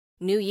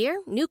New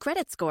year, new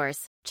credit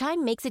scores.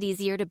 Chime makes it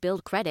easier to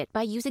build credit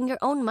by using your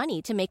own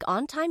money to make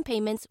on-time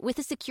payments with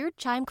a secured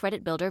Chime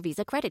Credit Builder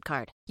Visa credit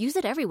card. Use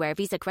it everywhere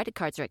Visa credit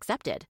cards are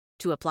accepted.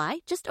 To apply,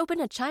 just open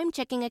a Chime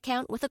checking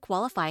account with a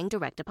qualifying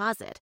direct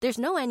deposit. There's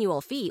no annual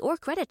fee or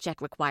credit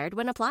check required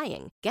when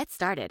applying. Get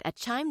started at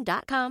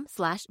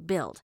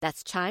chime.com/build.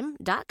 That's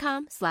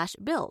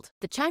chime.com/build.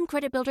 The Chime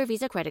Credit Builder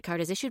Visa credit card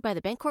is issued by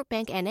the Bancorp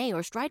Bank N.A.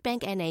 or Stride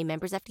Bank N.A.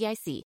 members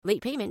FDIC.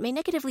 Late payment may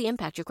negatively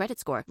impact your credit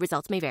score.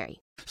 Results may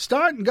vary.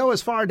 Start and go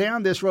as far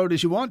down this road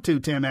as you want to,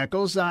 Tim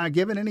Echols.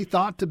 Given any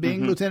thought to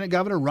being Lieutenant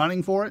Governor,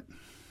 running for it?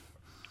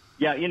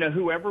 Yeah,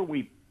 whoever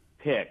we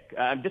pick,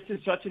 this is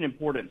such an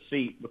important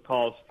seat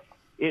because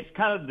it's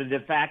kind of the de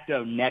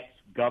facto next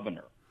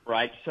governor,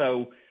 right?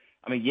 So,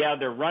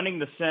 they're running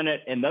the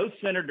Senate, and those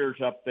senators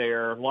up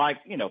there, like,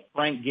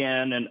 Frank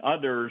Ginn and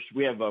others,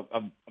 we have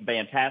a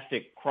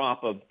fantastic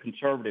crop of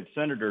conservative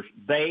senators.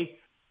 They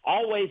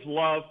always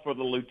love for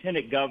the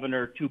lieutenant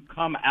governor to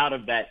come out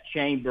of that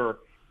chamber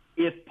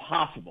if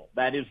possible.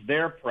 That is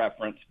their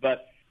preference.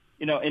 But,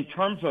 in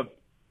terms of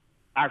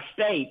our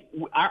state,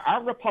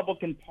 our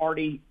Republican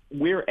Party,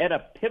 we're at a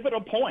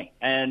pivotal point,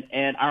 and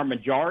our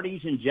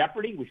majority's in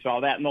jeopardy. We saw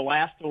that in the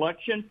last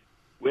election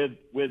with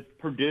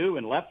Perdue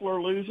and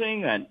Loeffler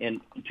losing, and in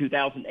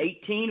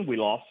 2018 we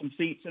lost some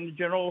seats in the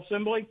General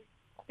Assembly.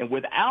 And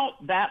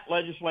without that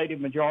legislative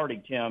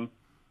majority, Tim,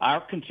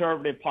 our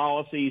conservative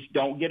policies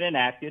don't get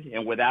enacted,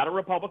 and without a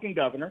Republican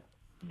governor,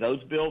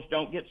 those bills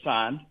don't get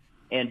signed.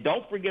 And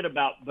don't forget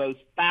about those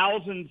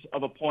thousands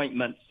of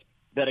appointments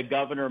that a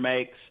governor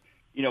makes,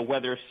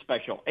 whether it's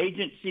special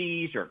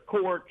agencies or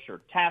courts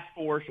or task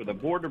force or the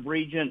Board of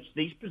Regents.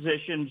 These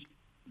positions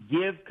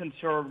give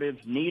conservatives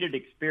needed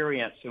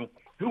experience. So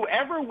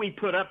whoever we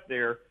put up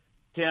there,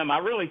 Tim, I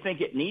really think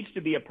it needs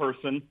to be a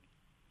person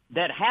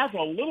that has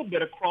a little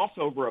bit of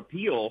crossover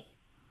appeal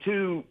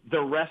to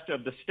the rest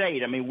of the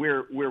state.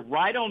 We're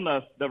right on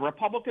the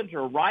Republicans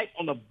are right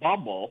on the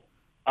bubble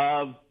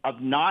of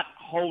not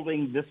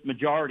holding this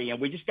majority, and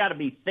we just got to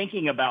be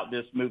thinking about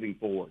this moving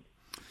forward.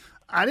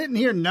 I didn't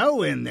hear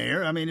no in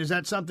there. Is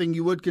that something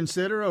you would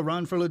consider, a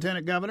run for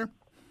lieutenant governor?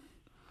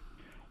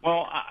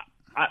 Well,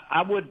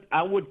 I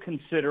would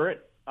consider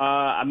it.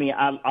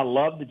 I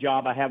love the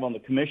job I have on the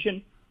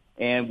commission,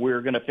 and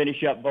we're going to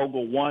finish up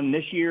Vogel 1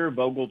 this year,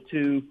 Vogel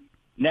 2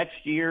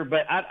 next year.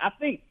 But I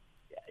think,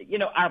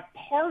 our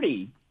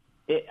party,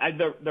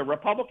 the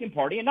Republican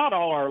Party, and not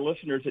all our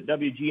listeners at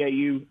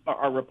WGAU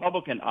are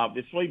Republican,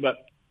 obviously,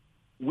 but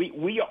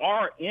we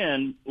are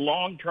in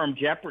long-term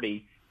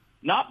jeopardy,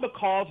 not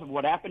because of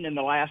what happened in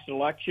the last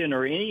election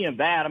or any of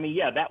that.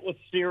 That was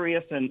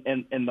serious, and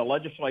the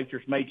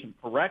legislature's made some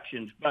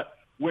corrections, but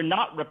we're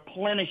not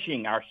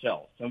replenishing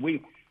ourselves. And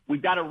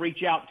we've got to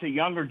reach out to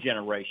younger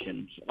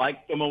generations,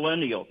 like the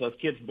millennials, those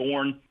kids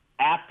born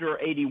after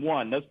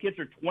 81. Those kids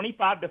are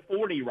 25 to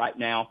 40 right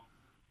now.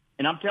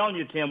 And I'm telling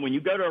you, Tim, when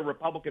you go to a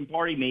Republican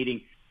Party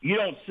meeting, you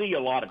don't see a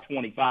lot of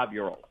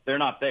 25-year-olds. They're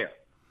not there.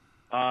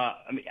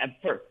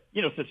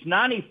 Since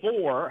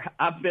 94,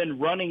 I've been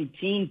running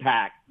Teen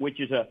PAC, which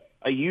is a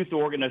youth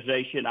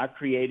organization I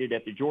created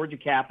at the Georgia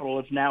Capitol.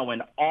 It's now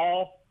in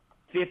all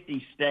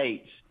 50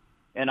 states.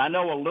 And I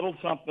know a little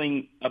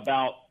something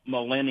about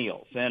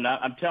millennials. And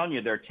I'm telling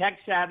you, they're tech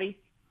savvy.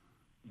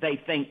 They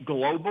think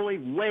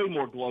globally, way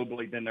more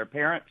globally than their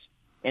parents.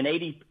 And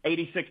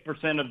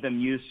 86% of them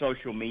use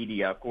social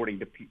media, according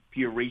to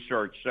Pew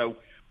Research. So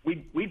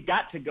we've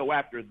got to go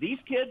after these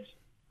kids,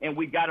 and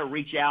we've got to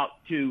reach out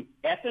to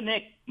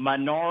ethnic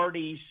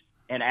minorities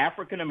and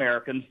African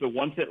Americans, the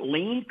ones that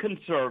lean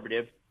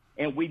conservative,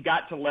 and we've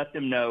got to let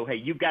them know, hey,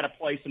 you've got a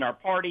place in our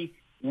party.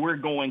 We're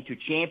going to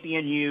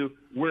champion you.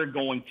 We're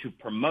going to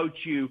promote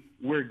you.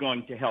 We're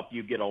going to help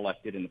you get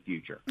elected in the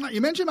future.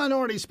 You mentioned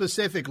minorities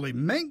specifically.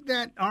 Make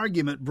that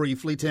argument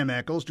briefly, Tim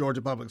Echols,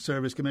 Georgia Public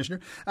Service Commissioner,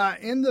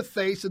 in the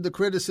face of the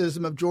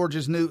criticism of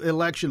Georgia's new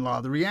election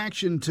law, the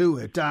reaction to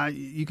it.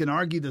 You can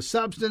argue the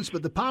substance,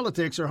 but the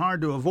politics are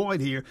hard to avoid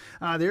here.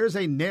 There's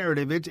a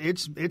narrative.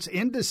 It's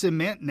into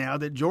cement now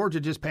that Georgia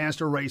just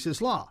passed a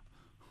racist law.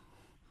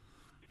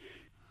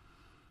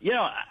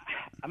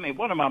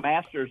 One of my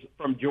masters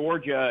from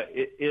Georgia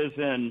is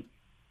in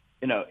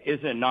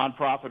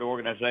nonprofit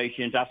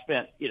organizations. I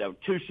spent,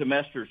 2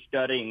 semesters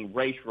studying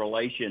race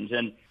relations,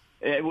 and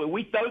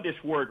we throw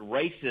this word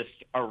racist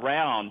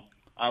around.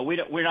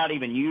 We're not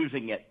even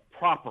using it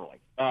properly.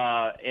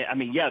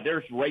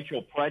 There's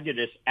racial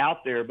prejudice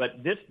out there,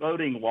 but this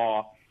voting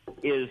law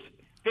is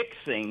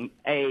fixing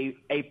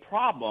a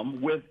problem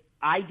with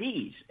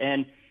IDs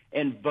and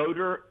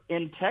voter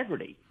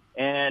integrity.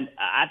 And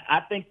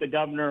I think the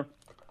governor,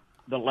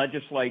 the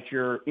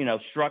legislature,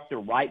 struck the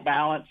right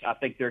balance. I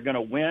think they're going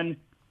to win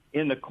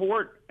in the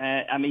court.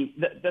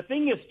 The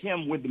thing is,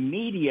 Tim, with the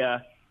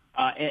media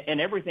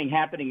and everything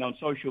happening on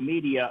social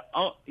media,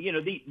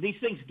 these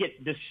things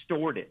get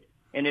distorted.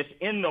 And it's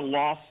in the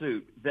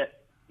lawsuit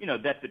that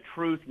the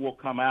truth will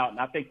come out, and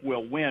I think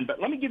we'll win.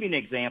 But let me give you an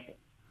example.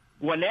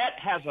 Gwinnett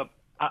has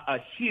a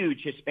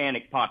huge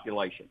Hispanic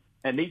population,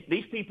 and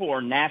these people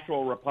are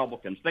natural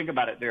Republicans. Think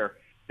about it. They're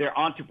They're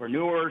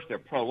entrepreneurs. They're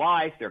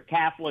pro-life. They're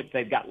Catholic.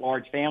 They've got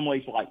large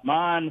families like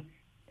mine.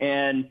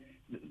 And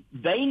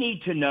they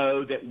need to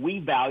know that we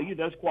value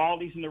those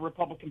qualities in the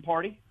Republican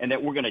Party and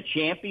that we're going to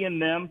champion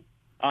them.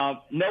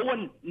 No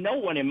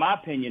one, in my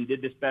opinion,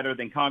 did this better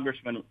than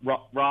Congressman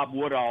Rob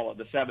Woodall of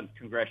the 7th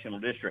Congressional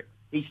District.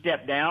 He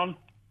stepped down,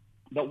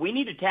 but we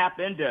need to tap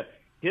into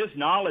his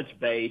knowledge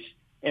base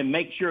and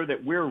make sure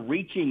that we're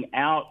reaching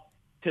out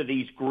to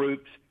these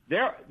groups.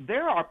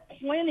 There are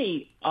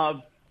plenty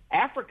of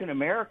African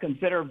Americans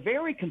that are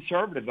very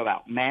conservative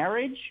about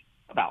marriage,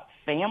 about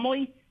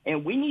family,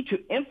 and we need to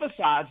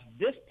emphasize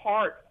this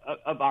part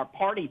of our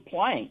party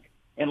plank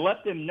and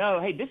let them know,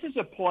 hey, this is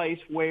a place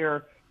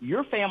where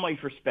your family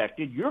is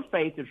respected, your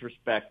faith is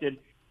respected.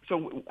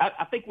 So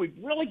I think we've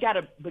really got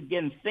to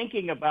begin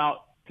thinking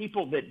about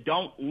people that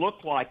don't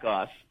look like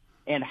us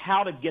and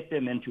how to get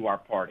them into our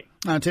party.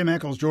 Tim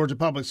Echols, Georgia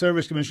Public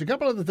Service Commissioner. A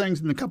couple of the things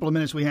in the couple of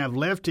minutes we have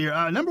left here.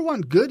 Number one,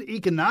 good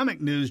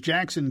economic news,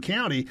 Jackson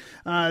County.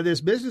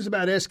 This business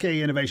about SK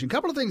Innovation. A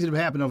couple of things that have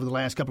happened over the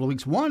last couple of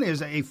weeks. One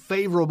is a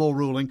favorable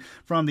ruling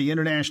from the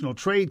International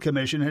Trade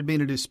Commission. It had been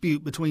a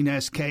dispute between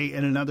SK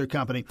and another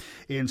company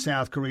in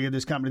South Korea,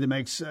 this company that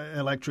makes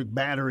electric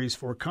batteries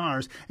for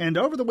cars. And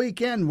over the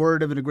weekend,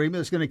 word of an agreement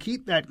that's going to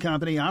keep that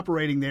company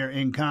operating there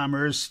in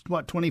commerce,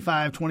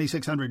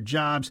 2,600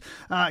 jobs.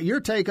 Your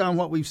take on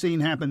what we've seen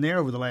happen there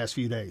over the last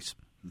few days?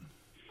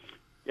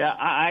 Yeah,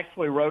 I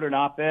actually wrote an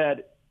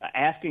op-ed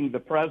asking the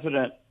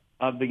President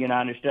of the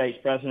United States,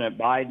 President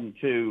Biden,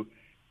 to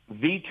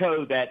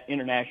veto that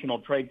International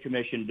Trade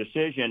Commission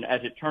decision.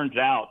 As it turns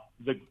out,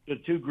 the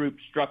two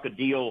groups struck a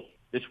deal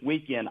this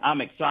weekend.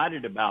 I'm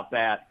excited about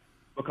that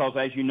because,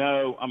 as you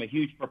know, I'm a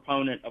huge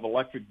proponent of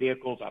electric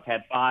vehicles. I've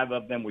had 5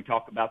 of them. We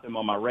talk about them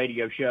on my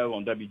radio show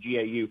on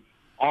WGAU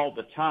all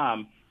the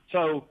time.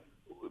 So,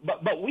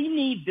 But we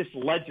need this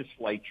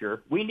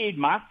legislature, we need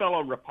my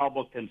fellow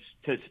Republicans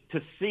to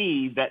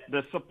see that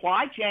the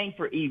supply chain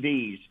for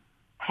EVs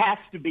has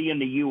to be in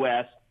the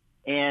U.S.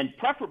 and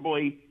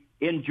preferably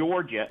in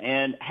Georgia.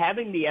 And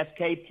having the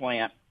SK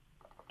plant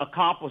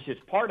accomplishes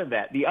part of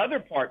that. The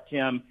other part,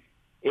 Tim,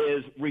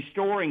 is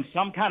restoring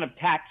some kind of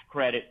tax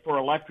credit for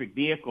electric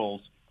vehicles.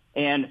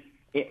 And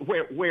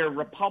where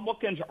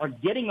Republicans are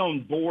getting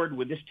on board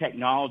with this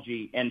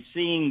technology and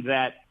seeing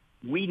that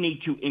we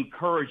need to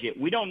encourage it.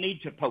 We don't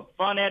need to poke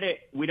fun at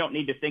it. We don't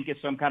need to think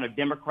it's some kind of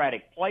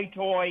Democratic play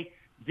toy.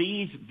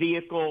 These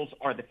vehicles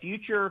are the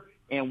future,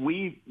 and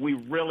we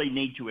really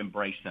need to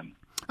embrace them.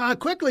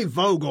 Quickly,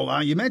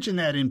 Vogtle, you mentioned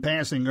that in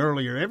passing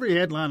earlier. Every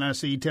headline I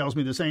see tells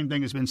me the same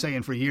thing it's been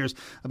saying for years,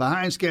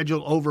 behind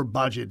schedule, over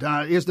budget.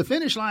 Is the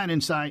finish line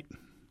in sight?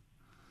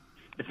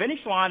 The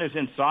finish line is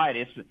in sight.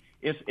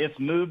 It's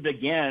moved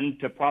again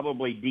to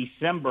probably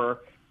December.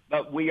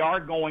 But we are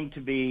going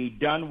to be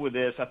done with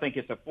this. I think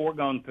it's a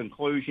foregone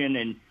conclusion.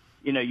 And,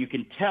 you know, you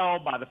can tell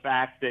by the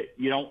fact that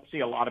you don't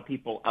see a lot of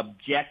people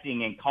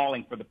objecting and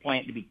calling for the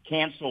plant to be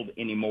canceled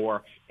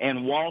anymore.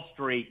 And Wall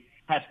Street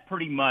has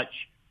pretty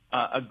much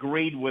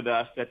agreed with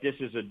us that this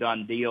is a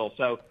done deal.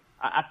 So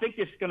I think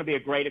this is going to be a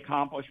great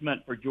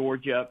accomplishment for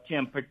Georgia,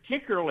 Tim,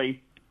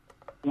 particularly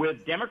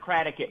with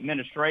Democratic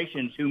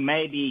administrations who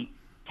may be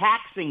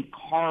taxing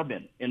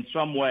carbon in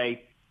some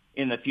way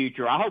in the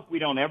future. I hope we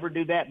don't ever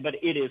do that, but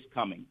it is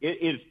coming. It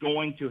is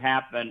going to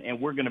happen, and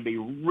we're going to be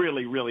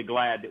really, really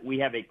glad that we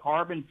have a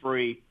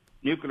carbon-free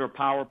nuclear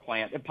power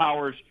plant that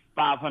powers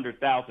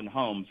 500,000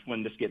 homes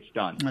when this gets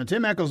done.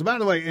 Tim Echols, by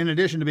the way, in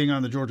addition to being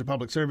on the Georgia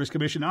Public Service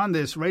Commission on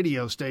this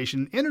radio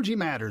station, Energy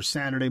Matters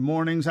Saturday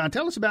mornings.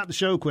 Tell us about the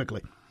show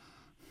quickly.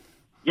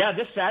 Yeah,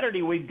 this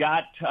Saturday we've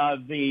got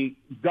the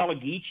Gullah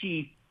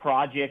Geechee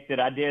project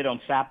that I did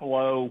on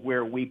Sapelo,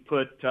 where we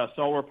put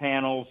solar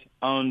panels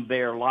on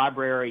their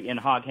library in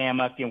Hog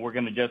Hammock, and we're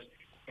going to just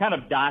kind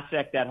of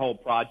dissect that whole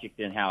project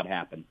and how it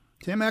happened.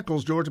 Tim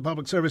Echols, Georgia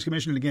Public Service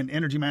Commissioner. Again,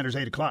 Energy Matters,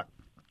 8 o'clock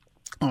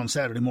on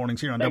Saturday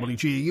mornings here on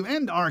WGAU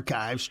and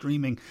archive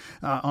streaming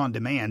on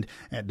demand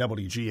at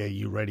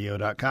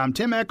WGAUradio.com.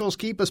 Tim Echols,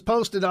 keep us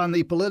posted on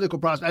the political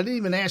process. I didn't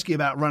even ask you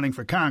about running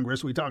for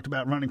Congress. We talked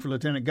about running for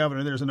lieutenant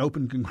governor. There's an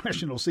open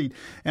congressional seat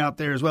out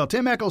there as well.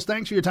 Tim Echols,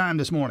 thanks for your time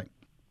this morning.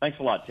 Thanks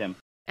a lot, Tim.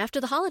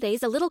 After the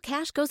holidays, a little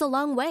cash goes a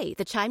long way.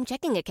 The Chime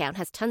checking account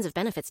has tons of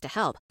benefits to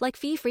help, like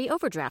fee-free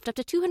overdraft up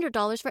to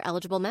 $200 for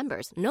eligible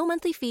members, no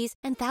monthly fees,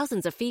 and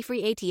thousands of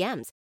fee-free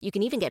ATMs. You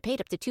can even get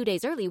paid up to 2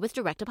 days early with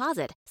direct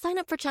deposit. Sign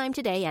up for Chime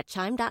today at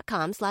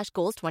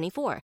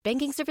chime.com/goals24.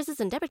 Banking services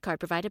and debit card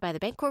provided by the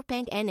Bancorp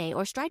Bank N.A.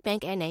 or Stride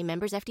Bank N.A.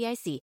 members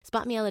FDIC.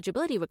 Spot me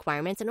eligibility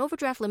requirements and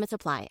overdraft limits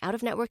apply.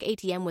 Out-of-network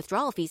ATM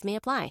withdrawal fees may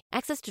apply.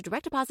 Access to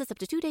direct deposits up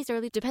to 2 days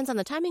early depends on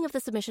the timing of the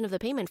submission of the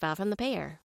payment file from the payer.